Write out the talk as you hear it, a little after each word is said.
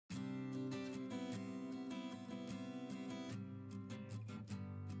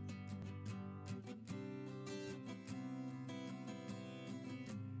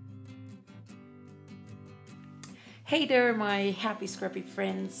Hey there, my happy scrappy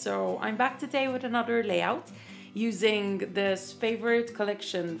friends. So I'm back today with another layout using this favorite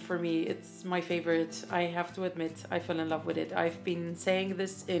collection for me. It's my favorite. I have to admit, I fell in love with it. I've been saying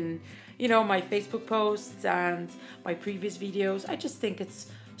this in, my Facebook posts and my previous videos. I just think it's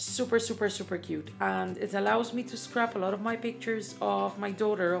super, super, super cute. And it allows me to scrap a lot of my pictures of my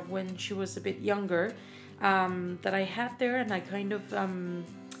daughter of when she was a bit younger that I had there, and I kind of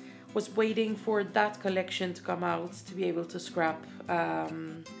was waiting for that collection to come out to be able to scrap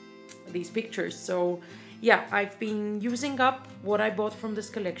these pictures. So yeah, I've been using up what I bought from this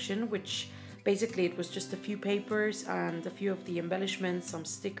collection, which basically it was just a few papers and a few of the embellishments, some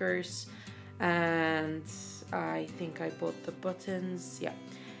stickers, and I think I bought the buttons, yeah.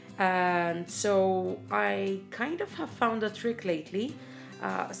 And so I kind of have found a trick lately.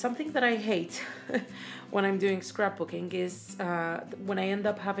 Something that I hate when I'm doing scrapbooking is when I end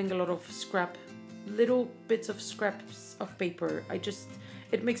up having a lot of little bits of scraps of paper.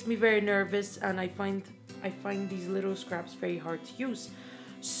 It makes me very nervous, and I find these little scraps very hard to use.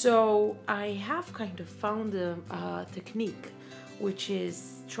 So I have kind of found a technique, which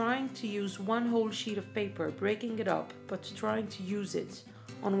is trying to use one whole sheet of paper, breaking it up, but trying to use it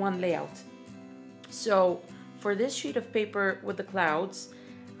on one layout. So for this sheet of paper with the clouds,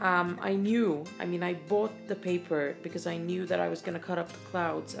 I bought the paper because I knew that I was going to cut up the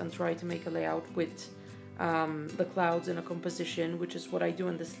clouds and try to make a layout with the clouds in a composition, which is what I do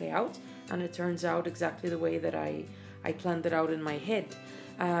in this layout. And it turns out exactly the way that I planned it out in my head.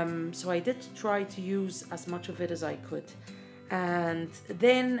 So I did try to use as much of it as I could. And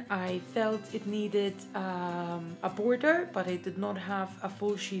then I felt it needed a border, but I did not have a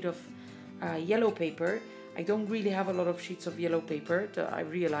full sheet of yellow paper. I don't really have a lot of sheets of yellow paper, I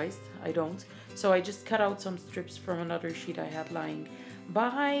realized I don't. So I just cut out some strips from another sheet I had lying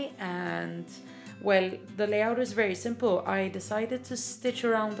by, and well, the layout is very simple. I decided to stitch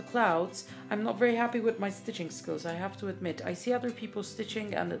around the clouds. I'm not very happy with my stitching skills, I have to admit. I see other people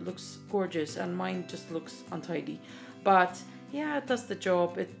stitching and it looks gorgeous, and mine just looks untidy. But yeah, it does the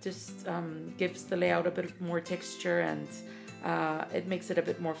job. It just gives the layout a bit more texture, and it makes it a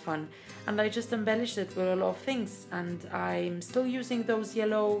bit more fun. And I just embellished it with a lot of things, and I'm still using those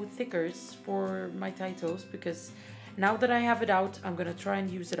yellow thickers for my titles because now that I have it out, I'm gonna try and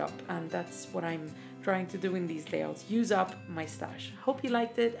use it up, and that's what I'm trying to do in these layouts, use up my stash. Hope you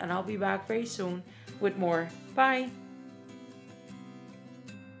liked it, and I'll be back very soon with more. Bye!